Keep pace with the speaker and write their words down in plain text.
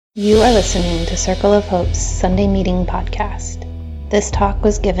You are listening to Circle of Hope's Sunday Meeting Podcast. This talk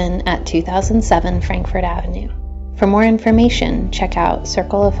was given at 2007 Frankfurt Avenue. For more information, check out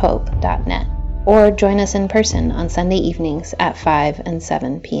circleofhope.net or join us in person on Sunday evenings at 5 and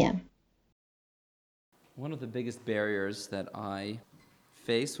 7 p.m. One of the biggest barriers that I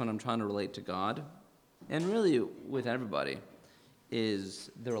face when I'm trying to relate to God, and really with everybody,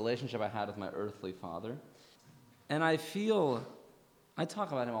 is the relationship I had with my earthly father. And I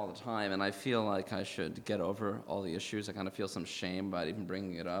talk about him all the time, and I feel like I should get over all the issues. I kind of feel some shame about even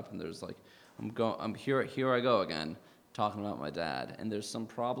bringing it up, and there's like, here I go again, talking about my dad. And there's some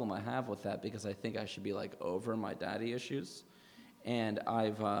problem I have with that because I think I should be like over my daddy issues. And I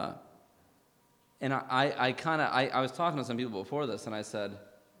was talking to some people before this, and I said,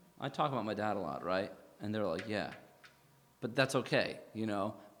 I talk about my dad a lot, right? And they're like, yeah, but that's okay, you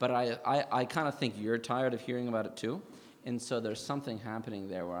know? But I kind of think you're tired of hearing about it too. And so there's something happening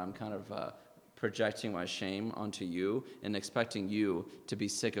there where I'm kind of projecting my shame onto you and expecting you to be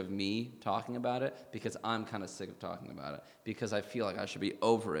sick of me talking about it because I'm kind of sick of talking about it because I feel like I should be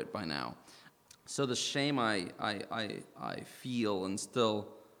over it by now. So the shame I feel and still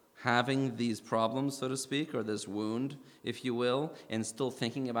having these problems, so to speak, or this wound, if you will, and still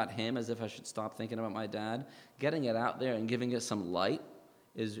thinking about him as if I should stop thinking about my dad, getting it out there and giving it some light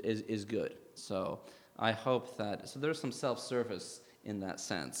is good. So I hope that, so there's some self-service in that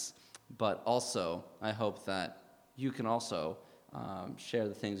sense, but also I hope that you can also share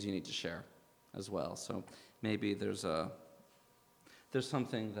the things you need to share as well. So maybe there's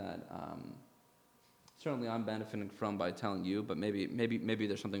something that certainly I'm benefiting from by telling you, but maybe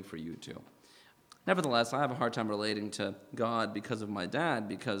there's something for you too. Nevertheless, I have a hard time relating to God because of my dad,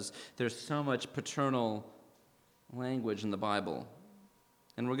 because there's so much paternal language in the Bible.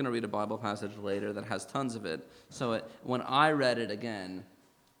 And we're going to read a Bible passage later that has tons of it. So when I read it again,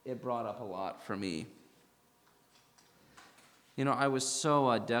 it brought up a lot for me. You know, I was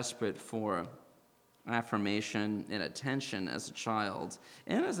so desperate for affirmation and attention as a child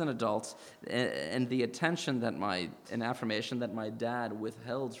and as an adult, and the attention and affirmation that my dad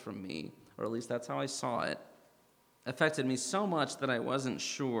withheld from me, or at least that's how I saw it, affected me so much that I wasn't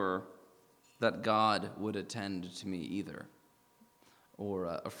sure that God would attend to me either,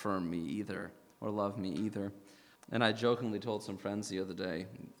 or affirm me either, or love me either. And I jokingly told some friends the other day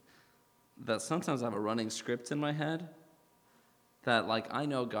that sometimes I have a running script in my head that, like, I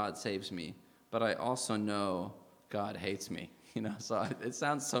know God saves me, but I also know God hates me, you know? So it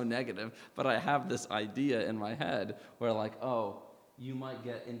sounds so negative, but I have this idea in my head where, like, oh, you might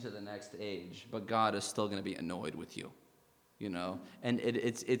get into the next age, but God is still going to be annoyed with you, you know? And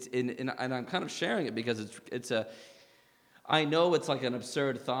and I'm kind of sharing it because I know it's like an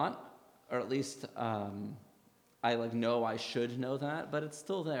absurd thought, or at least I know I should know that, but it's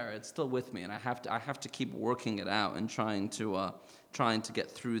still there. It's still with me, and I have to keep working it out and trying to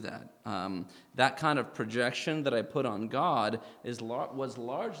get through that. That kind of projection that I put on God was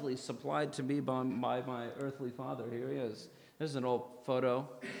largely supplied to me by my earthly father. Here he is. This is an old photo.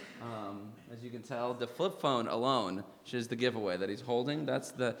 As you can tell, the flip phone alone is the giveaway that he's holding.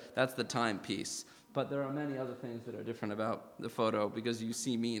 That's the timepiece. But there are many other things that are different about the photo because you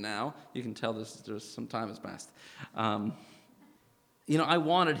see me now. You can tell there's some time has passed. You know, I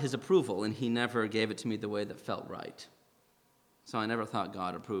wanted his approval, and he never gave it to me the way that felt right. So I never thought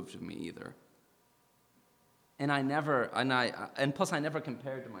God approved of me either. And plus I never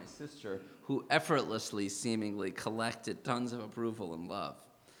compared to my sister, who effortlessly, seemingly collected tons of approval and love.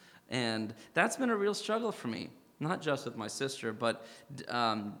 And that's been a real struggle for me, not just with my sister, but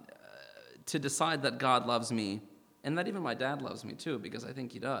to decide that God loves me, and that even my dad loves me too, because I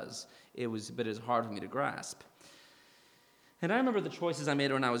think he does. It was hard for me to grasp. And I remember the choices I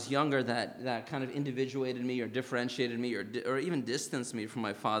made when I was younger that kind of individuated me or differentiated me or even distanced me from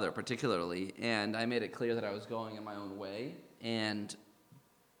my father particularly, and I made it clear that I was going in my own way. And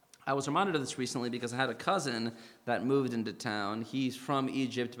I was reminded of this recently because I had a cousin that moved into town. He's from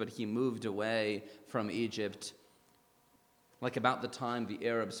Egypt, but he moved away from Egypt like about the time the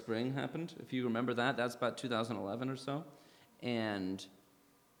Arab Spring happened, if you remember that. That's about 2011 or so. And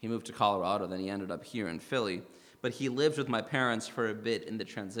he moved to Colorado, then he ended up here in Philly. But he lived with my parents for a bit in the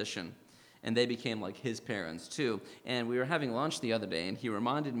transition, and they became like his parents too. And we were having lunch the other day, and he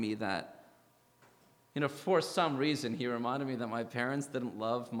reminded me that, you know, for some reason, he reminded me that my parents didn't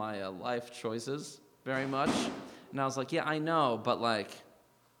love my life choices very much. And I was like, yeah, I know, but like,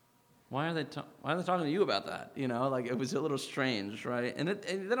 why are they talking to you about that? You know, like, it was a little strange, right? And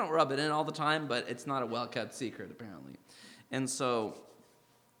they don't rub it in all the time, but it's not a well-kept secret, apparently. And so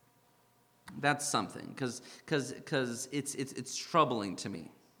that's something, because it's troubling to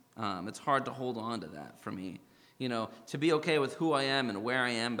me. It's hard to hold on to that for me. To be okay with who I am and where I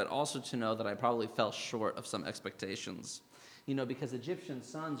am, but also to know that I probably fell short of some expectations. Because Egyptian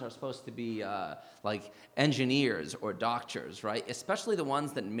sons are supposed to be like engineers or doctors, right? Especially the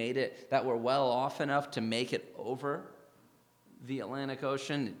ones that were well off enough to make it over the Atlantic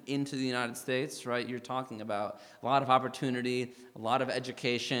Ocean into the United States, right? You're talking about a lot of opportunity, a lot of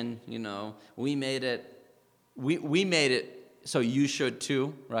education. We made it. We made it, so you should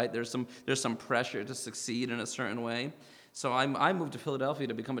too, right? There's some pressure to succeed in a certain way. So I moved to Philadelphia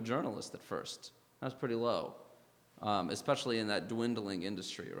to become a journalist at first. That was pretty low. Especially in that dwindling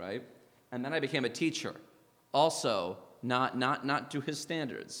industry, right? And then I became a teacher, also not to his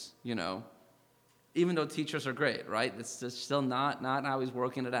standards, Even though teachers are great, right? It's just still not how he's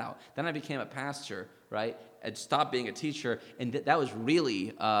working it out. Then I became a pastor, right? And stopped being a teacher, and that was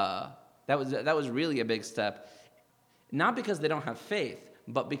really that was really a big step. Not because they don't have faith,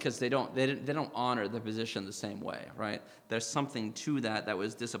 but because they don't honor the position the same way, right? There's something to that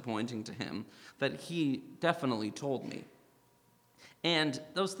was disappointing to him that he definitely told me. And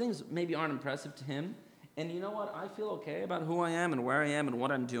those things maybe aren't impressive to him. And you know what? I feel okay about who I am and where I am and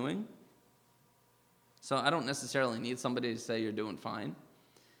what I'm doing. So I don't necessarily need somebody to say you're doing fine.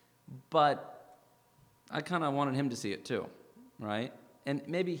 But I kind of wanted him to see it too, right? And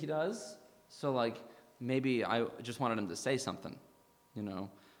maybe he does. So maybe I just wanted him to say something.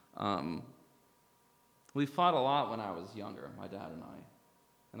 We fought a lot when I was younger, my dad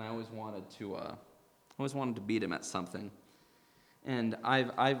and I always wanted to beat him at something. And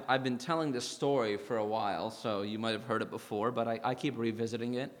I've been telling this story for a while, so you might have heard it before, but I keep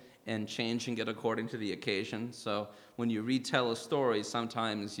revisiting it and changing it according to the occasion. So when you retell a story,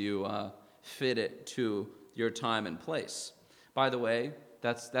 sometimes you fit it to your time and place. By the way,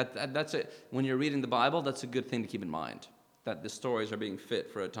 that's it. When you're reading the Bible, that's a good thing to keep in mind, that the stories are being fit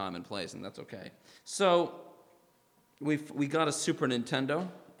for a time and place, and that's okay. So we got a Super Nintendo,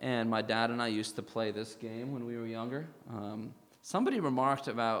 and my dad and I used to play this game when we were younger. Somebody remarked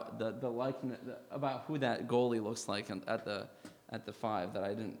about the likeness, about who that goalie looks like at the 5 that I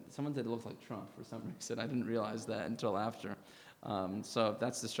didn't. Someone said it looked like Trump for some reason. I didn't realize that until after. So if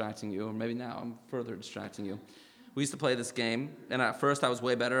that's distracting you, or maybe now I'm further distracting you. We used to play this game, and at first I was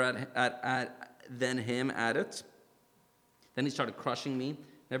way better than him at it. Then he started crushing me.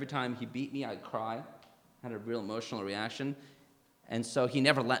 Every time he beat me, I'd cry. I had a real emotional reaction. And so he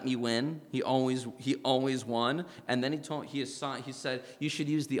never let me win. He always won. And then he said, you should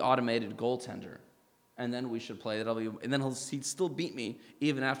use the automated goaltender. And then we should play the And then he'd still beat me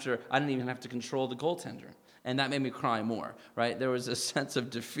even after I didn't even have to control the goaltender. And that made me cry more, right? There was a sense of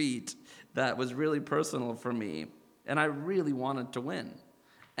defeat that was really personal for me. And I really wanted to win.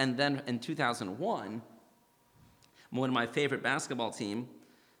 And then in 2001, when my favorite basketball team,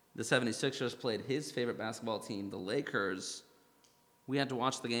 the 76ers, played his favorite basketball team, the Lakers, we had to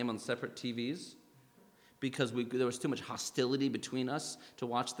watch the game on separate TVs because there was too much hostility between us to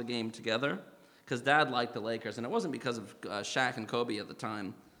watch the game together. Because Dad liked the Lakers, and it wasn't because of Shaq and Kobe at the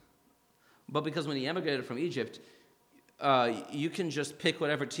time, but because when he emigrated from Egypt, you can just pick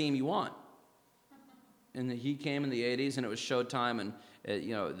whatever team you want. And he came in the 80s, and it was Showtime, and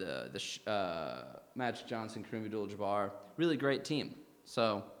the Magic Johnson, Kareem Abdul-Jabbar, really great team.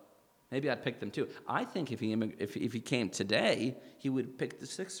 So maybe I'd pick them too. I think if he came today, he would pick the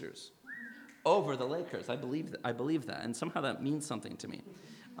Sixers over the Lakers. I believe that, and somehow that means something to me.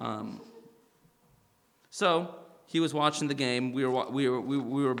 So he was watching the game. We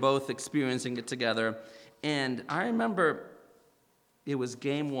were both experiencing it together, and I remember it was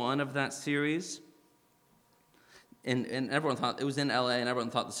game 1 of that series. And everyone thought it was in LA, and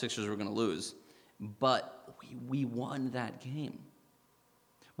everyone thought the Sixers were going to lose. But we won that game.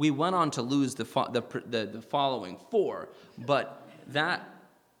 We went on to lose the following 4, but that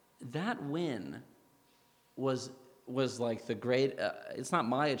win was like the great. It's not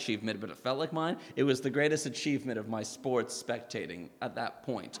my achievement, but it felt like mine. It was the greatest achievement of my sports spectating at that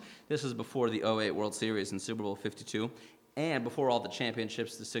point. This was before the 2008 World Series and Super Bowl 52, and before all the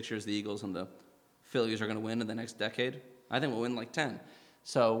championships the Sixers, the Eagles, and the Phillies are going to win in the next decade. I think we'll win like 10.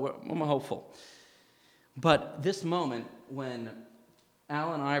 So I'm hopeful. But this moment when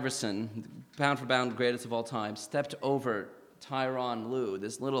Allen Iverson, pound for pound greatest of all time, stepped over Tyronn Lue,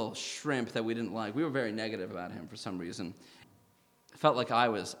 this little shrimp that we didn't like. We were very negative about him for some reason. It felt like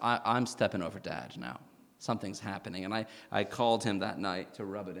I'm stepping over Dad now. Something's happening. And I called him that night to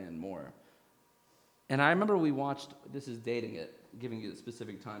rub it in more. And I remember we watched, this is dating it, giving you the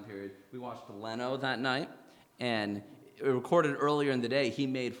specific time period, we watched Leno that night, and it recorded earlier in the day, he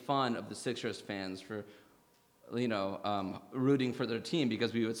made fun of the Sixers fans for rooting for their team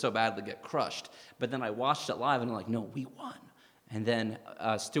because we would so badly get crushed. But then I watched it live, and I'm like, no, we won. And then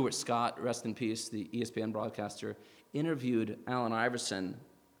Stuart Scott, rest in peace, the ESPN broadcaster, interviewed Allen Iverson,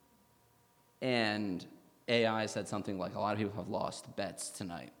 and AI said something like, a lot of people have lost bets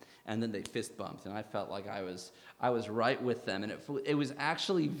tonight. And then they fist bumped, and I felt like I was right with them. And it was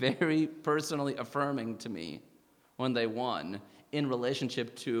actually very personally affirming to me when they won in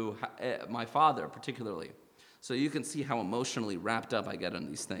relationship to my father particularly. So you can see how emotionally wrapped up I get in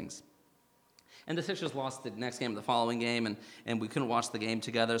these things. And the Sixers lost the next game, the following game, and we couldn't watch the game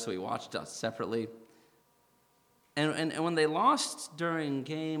together, so we watched us separately. And when they lost during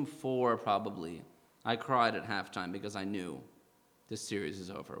Game 4, probably, I cried at halftime because I knew this series is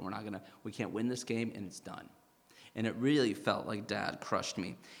over. We can't win this game, and it's done. And it really felt like Dad crushed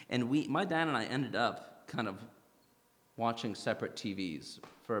me. And my dad and I ended up kind of watching separate TVs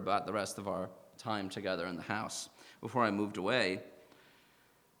for about the rest of our time together in the house before I moved away.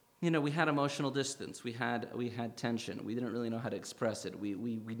 We had emotional distance. We had tension. We didn't really know how to express it.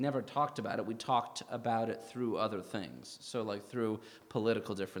 We never talked about it. We talked about it through other things. So like through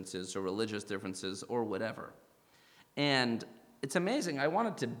political differences or religious differences or whatever. And it's amazing. I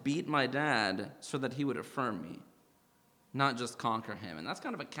wanted to beat my dad so that he would affirm me, not just conquer him. And that's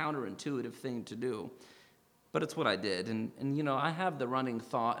kind of a counterintuitive thing to do. But it's what I did. And I have the running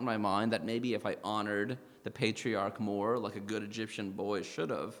thought in my mind that maybe if I honored the patriarch more, like a good Egyptian boy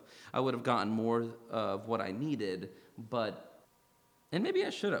should have, I would have gotten more of what I needed. And maybe I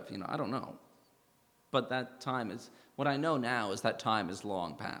should have, I don't know. But what I know now is that time is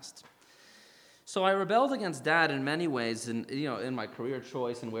long past. So I rebelled against Dad in many ways, in my career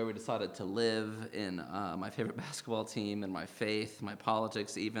choice and where we decided to live, in my favorite basketball team, in my faith, my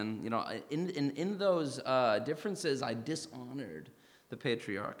politics even. In those differences, I dishonored the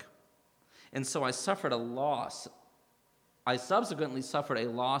patriarch. And so I suffered a loss. I subsequently suffered a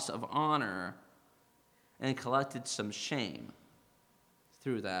loss of honor and collected some shame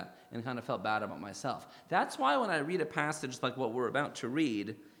through that and kind of felt bad about myself. That's why when I read a passage like what we're about to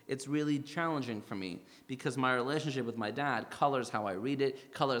read, it's really challenging for me because my relationship with my dad colors how I read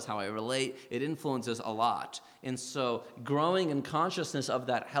it, colors how I relate. It influences a lot. And so growing in consciousness of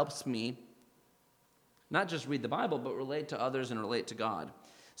that helps me not just read the Bible, but relate to others and relate to God.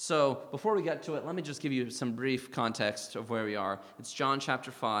 So before we get to it, let me just give you some brief context of where we are. It's John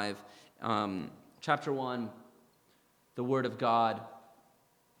chapter 5. Chapter 1, the Word of God.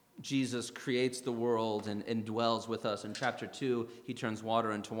 Jesus creates the world and dwells with us. In chapter 2, he turns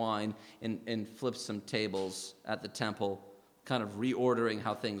water into wine and flips some tables at the temple, kind of reordering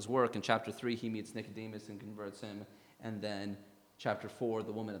how things work. In chapter 3, he meets Nicodemus and converts him. And then chapter 4,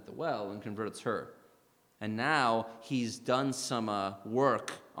 the woman at the well, and converts her. And now he's done some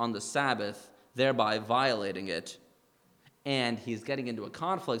work on the Sabbath, thereby violating it. And he's getting into a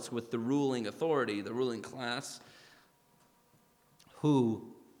conflict with the ruling authority, the ruling class, who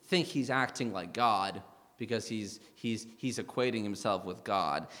think he's acting like God because he's equating himself with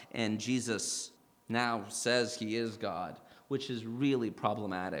God. And Jesus now says he is God, which is really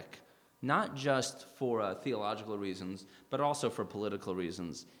problematic, not just for theological reasons, but also for political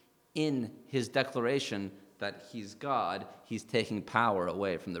reasons. In his declaration that he's God, he's taking power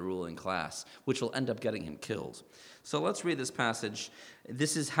away from the ruling class, which will end up getting him killed. So let's read this passage.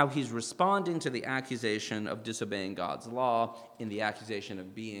 This is how he's responding to the accusation of disobeying God's law in the accusation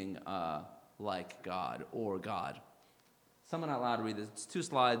of being like God or God. Someone out loud read this. It's 2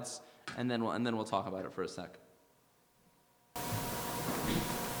 slides, and then we'll talk about it for a sec.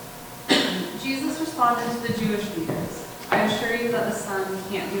 Jesus responded to the Jewish leaders, "I assure you that the Son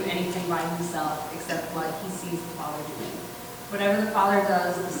can't do anything by himself except what he sees the Father doing. Whatever the Father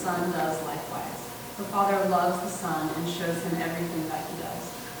does, the Son does likewise. The Father loves the Son and shows him everything that he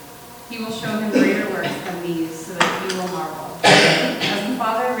does. He will show him greater works than these, so that he will marvel. As the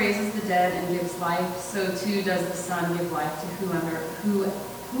Father raises the dead and gives life, so too does the Son give life to whomever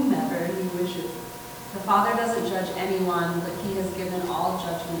he wishes. The Father doesn't judge anyone, but he has given all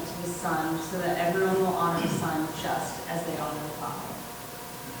judgment to the Son, so that everyone will honor the Son just as they honor the Father.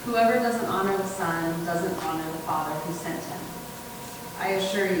 Whoever doesn't honor the Son doesn't honor the Father who sent him. I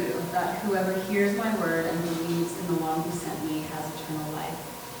assure you that whoever hears my word and believes in the one who sent me has eternal life,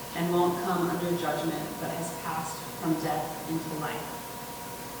 and won't come under judgment, but has passed from death into life."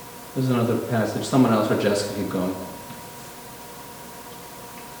 There's another passage. Someone else or Jessica, keep going.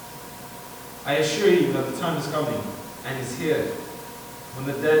 I assure you that the time is coming, and is here, when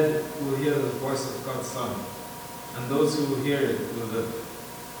the dead will hear the voice of God's Son, and those who will hear it will live.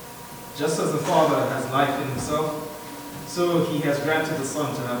 Just as the Father has life in himself, so he has granted the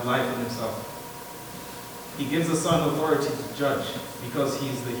Son to have life in himself. He gives the Son authority to judge because he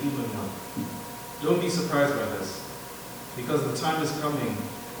is the human one. Don't be surprised by this, because the time is coming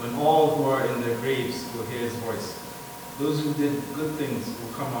when all who are in their graves will hear his voice. Those who did good things will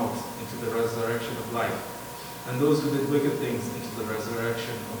come out into the resurrection of life, and those who did wicked things into the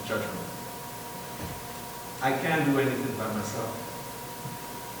resurrection of judgment. I can't do anything by myself.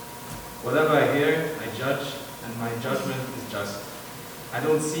 Whatever I hear, I judge, and my judgment is just. I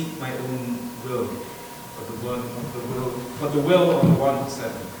don't seek my own will, but the will of the one who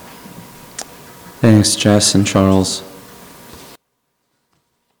sent me. Thanks, Jess and Charles.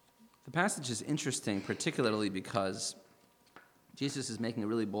 The passage is interesting, particularly because Jesus is making a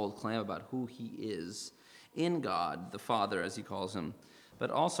really bold claim about who he is in God, the Father, as he calls him, but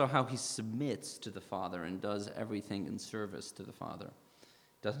also how he submits to the Father and does everything in service to the Father.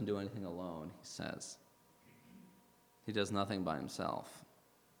 Doesn't do anything alone, he says. He does nothing by himself.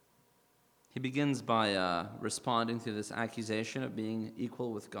 He begins by responding to this accusation of being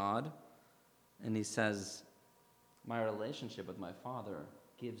equal with God, and he says, my relationship with my Father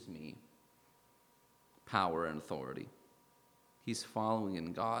gives me power and authority. He's following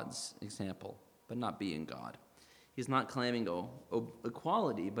in God's example, but not being God. He's not claiming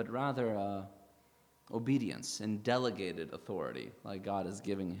equality, but rather obedience and delegated authority, like God is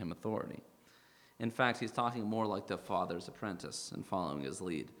giving him authority. In fact, he's talking more like the Father's apprentice and following his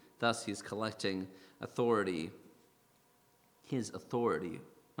lead. Thus, he's collecting authority, his authority,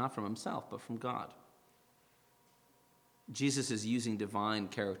 not from himself, but from God. Jesus is using divine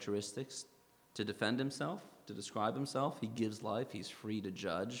characteristics to defend himself, to describe himself. He gives life. He's free to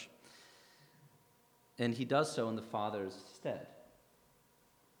judge. And he does so in the Father's stead.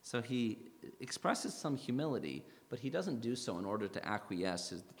 So he expresses some humility, but he doesn't do so in order to acquiesce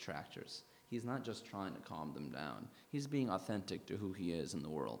his detractors. He's not just trying to calm them down. He's being authentic to who he is in the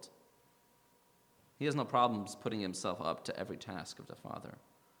world. He has no problems putting himself up to every task of the Father.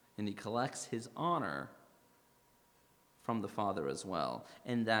 And he collects his honor from the Father as well.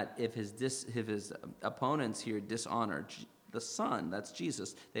 And that if his opponents here dishonor the Son, that's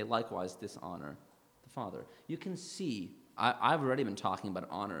Jesus, they likewise dishonor the Father. You can see, I've already been talking about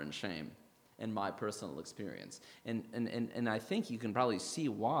honor and shame in my personal experience. And I think you can probably see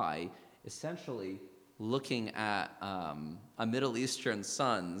why, essentially, looking at a Middle Eastern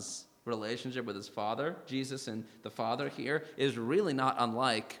son's relationship with his father, Jesus and the Father here, is really not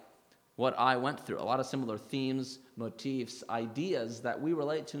unlike what I went through. A lot of similar themes, motifs, ideas that we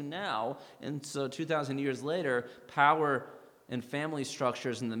relate to now. And so 2,000 years later, power and family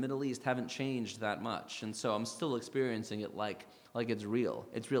structures in the Middle East haven't changed that much. And so I'm still experiencing it like it's real.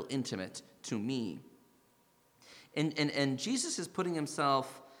 It's real intimate to me. And Jesus is putting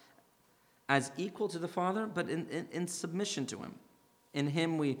himself as equal to the Father, but in submission to him. In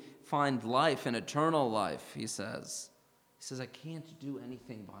him we find life and eternal life, he says. He says, I can't do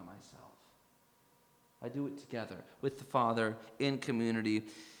anything by myself. I do it together with the Father, in community.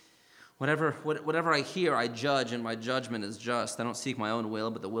 Whatever I hear, I judge, and my judgment is just. I don't seek my own will,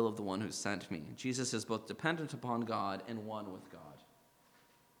 but the will of the one who sent me. Jesus is both dependent upon God and one with God.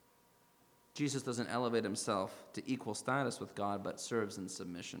 Jesus doesn't elevate himself to equal status with God, but serves in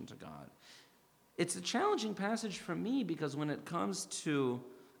submission to God. It's a challenging passage for me because when it comes to,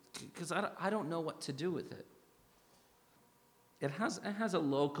 because I don't know what to do with it. It has a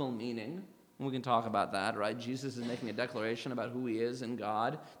local meaning. And we can talk about that, right? Jesus is making a declaration about who he is in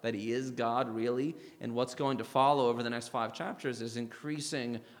God, that he is God really, and what's going to follow over the next 5 chapters is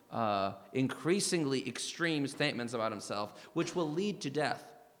increasingly extreme statements about himself, which will lead to death.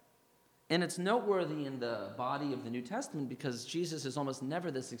 And it's noteworthy in the body of the New Testament because Jesus is almost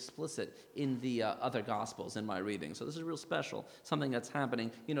never this explicit in the other Gospels in my reading. So this is real special, something that's happening,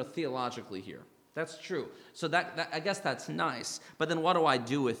 theologically here. That's true. So that I guess that's nice. But then what do I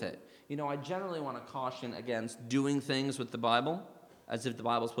do with it? I generally want to caution against doing things with the Bible as if the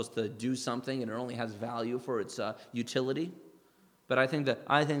Bible is supposed to do something and it only has value for its utility. But I think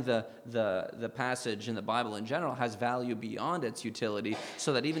the passage in the Bible in general has value beyond its utility,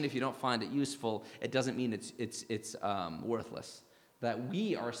 so that even if you don't find it useful, it doesn't mean it's worthless. That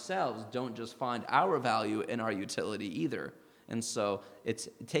we ourselves don't just find our value in our utility either. And so it's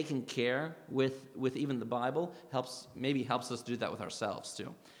taking care with even the Bible helps us do that with ourselves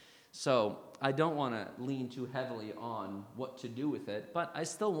too. So I don't want to lean too heavily on what to do with it, but I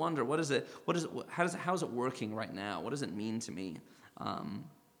still wonder how is it working right now? What does it mean to me?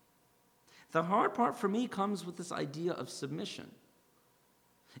 The hard part for me comes with this idea of submission,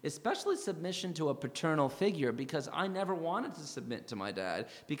 especially submission to a paternal figure, because I never wanted to submit to my dad,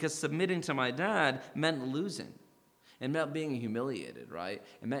 because submitting to my dad meant losing. It meant being humiliated, right?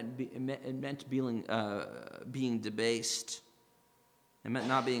 It meant being debased. It meant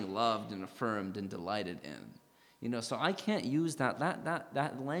not being loved and affirmed and delighted in. So I can't use that.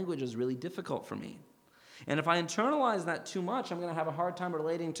 That language is really difficult for me. And if I internalize that too much, I'm going to have a hard time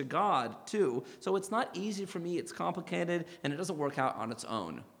relating to God too. So it's not easy for me. It's complicated, and it doesn't work out on its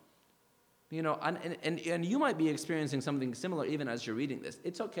own. And you might be experiencing something similar even as you're reading this.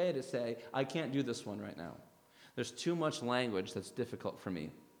 It's okay to say, I can't do this one right now. There's too much language that's difficult for me.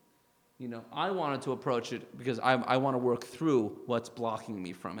 I wanted to approach it because I want to work through what's blocking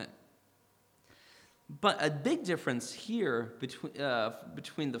me from it. But a big difference here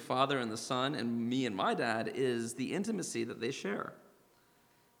between the Father and the Son and me and my dad is the intimacy that they share.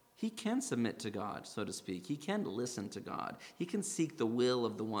 He can submit to God, so to speak. He can listen to God. He can seek the will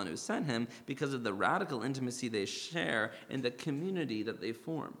of the one who sent him because of the radical intimacy they share and the community that they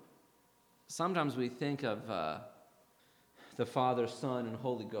form. Sometimes we think of the Father, Son, and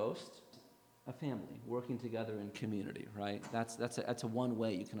Holy Ghost, a family working together in community, right? That's a one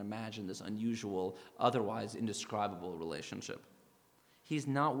way you can imagine this unusual, otherwise indescribable relationship. He's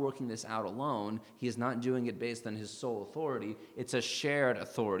not working this out alone. He is not doing it based on his sole authority. It's a shared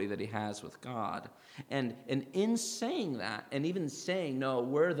authority that he has with God. And in saying that, and even saying, no,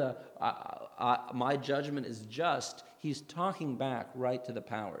 my judgment is just, he's talking back right to the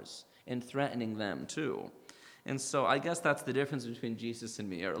powers and threatening them too. And so I guess that's the difference between Jesus and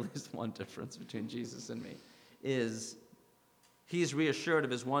me, or at least one difference between Jesus and me, is he's reassured of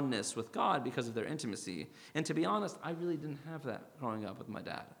his oneness with God because of their intimacy. And to be honest, I really didn't have that growing up with my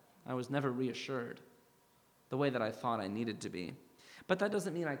dad. I was never reassured the way that I thought I needed to be. But that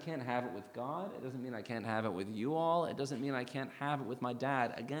doesn't mean I can't have it with God. It doesn't mean I can't have it with you all. It doesn't mean I can't have it with my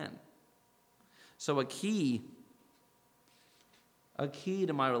dad again. So a key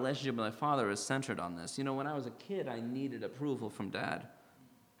to my relationship with my father is centered on this. When I was a kid, I needed approval from dad.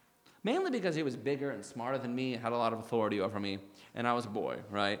 Mainly because he was bigger and smarter than me, had a lot of authority over me, and I was a boy,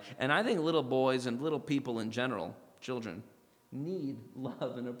 right? And I think little boys and little people in general, children, need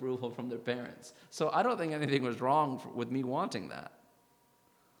love and approval from their parents. So I don't think anything was wrong with me wanting that.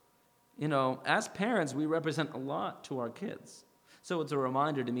 As parents, we represent a lot to our kids. So it's a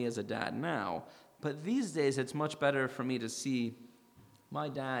reminder to me as a dad now. But these days, it's much better for me to see my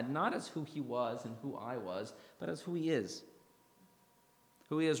dad not as who he was and who I was, but as who he is.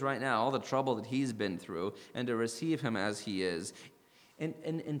 Who he is right now, all the trouble that he's been through, and to receive him as he is.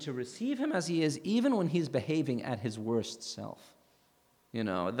 And to receive him as he is, even when he's behaving at his worst self.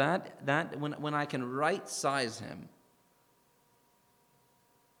 That when I can right-size him,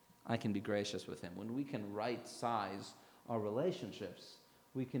 I can be gracious with him. When we can right-size our relationships,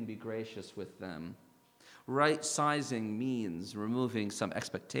 we can be gracious with them. Right-sizing means removing some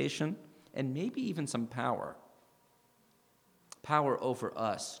expectation and maybe even some power. Power over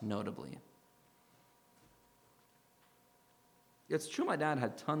us, notably. It's true my dad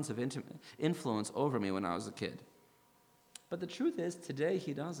had tons of influence over me when I was a kid. But the truth is, today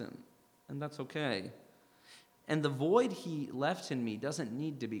he doesn't, and that's okay. And the void he left in me doesn't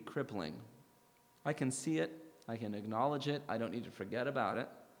need to be crippling. I can see it, I can acknowledge it, I don't need to forget about it,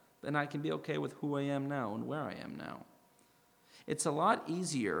 and I can be okay with who I am now and where I am now. It's a lot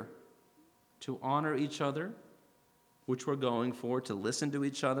easier to honor each other, which we're going for, to listen to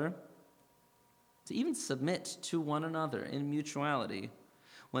each other, to even submit to one another in mutuality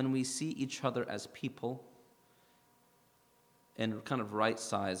when we see each other as people and kind of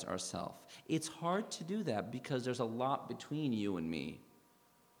right-size ourselves. It's hard to do that because there's a lot between you and me.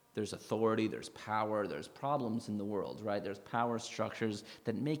 There's authority, there's power, there's problems in the world, right? There's power structures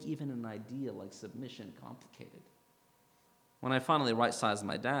that make even an idea like submission complicated. When I finally right-sized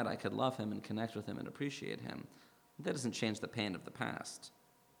my dad, I could love him and connect with him and appreciate him. That doesn't change the pain of the past.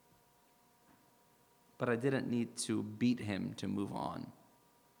 But I didn't need to beat him to move on.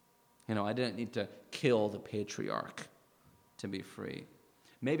 I didn't need to kill the patriarch to be free.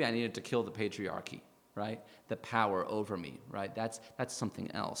 Maybe I needed to kill the patriarchy, right? The power over me, right? That's something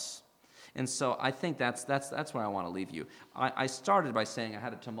else. And so I think that's where I want to leave you. I started by saying I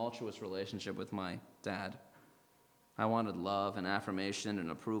had a tumultuous relationship with my dad. I wanted love and affirmation and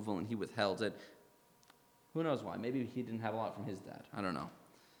approval, and he withheld it. Who knows why? Maybe he didn't have a lot from his dad. I don't know.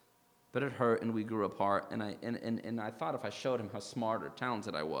 But it hurt, and we grew apart, and I thought if I showed him how smart or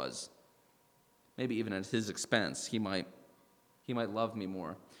talented I was, maybe even at his expense, he might love me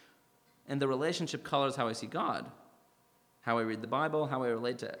more. And the relationship colors how I see God, how I read the Bible, how I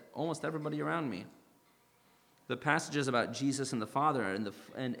relate to almost everybody around me. The passages about Jesus and the Father and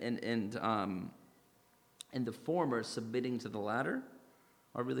the former submitting to the latter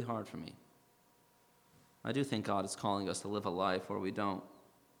are really hard for me. I do think God is calling us to live a life where we don't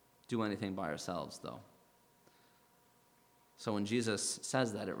do anything by ourselves, though. So when Jesus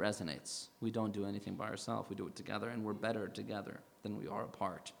says that, it resonates. We don't do anything by ourselves. We do it together, and we're better together than we are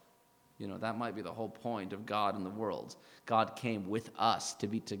apart. That might be the whole point of God in the world. God came with us to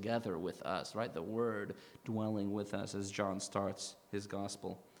be together with us, right? The Word dwelling with us as John starts his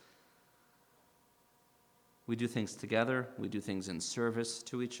gospel. We do things together. We do things in service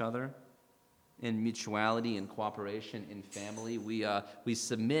to each other, in mutuality and cooperation, in family. We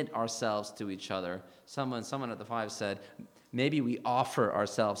submit ourselves to each other. Someone at the Five said, maybe we offer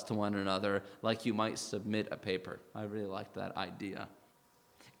ourselves to one another like you might submit a paper. I really like that idea.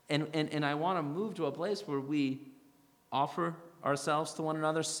 And I want to move to a place where we offer ourselves to one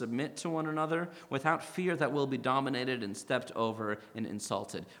another, submit to one another, without fear that we'll be dominated and stepped over and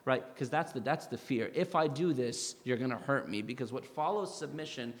insulted, right? Because that's the fear. If I do this, you're going to hurt me, because what follows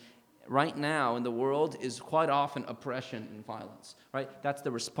submission right now in the world is quite often oppression and violence, right? That's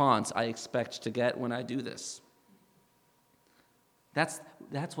the response I expect to get when I do this. That's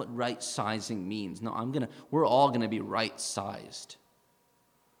what right-sizing means. No, we're all going to be right-sized.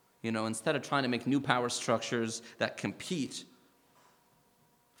 Instead of trying to make new power structures that compete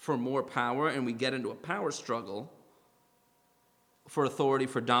for more power, and we get into a power struggle for authority,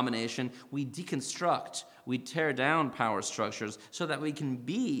 for domination, we deconstruct, we tear down power structures so that we can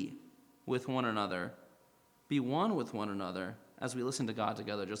be with one another, be one with one another as we listen to God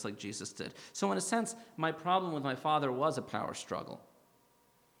together, just like Jesus did. So in a sense, my problem with my father was a power struggle.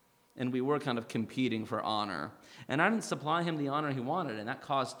 And we were kind of competing for honor. And I didn't supply him the honor he wanted, and that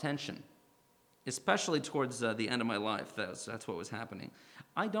caused tension, especially towards the end of my life. That's what was happening.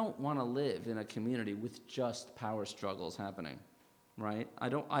 I don't want to live in a community with just power struggles happening, right? I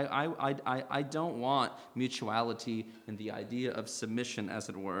don't want mutuality and the idea of submission, as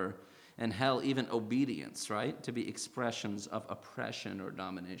it were, and hell, even obedience, right, to be expressions of oppression or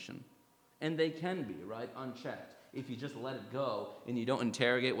domination. And they can be, right, unchecked. If you just let it go and you don't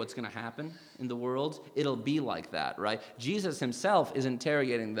interrogate what's going to happen in the world, it'll be like that, right? Jesus himself is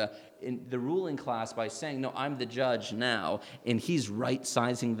interrogating the ruling class by saying, no, I'm the judge now, and he's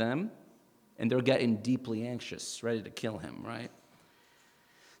right-sizing them, and they're getting deeply anxious, ready to kill him, right?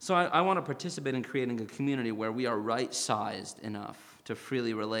 So I want to participate in creating a community where we are right-sized enough to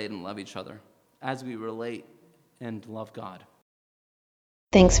freely relate and love each other as we relate and love God.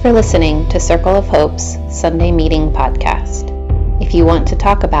 Thanks for listening to Circle of Hope's Sunday Meeting Podcast. If you want to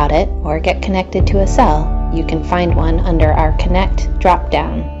talk about it or get connected to a cell, you can find one under our Connect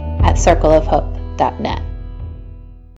drop-down at circleofhope.net.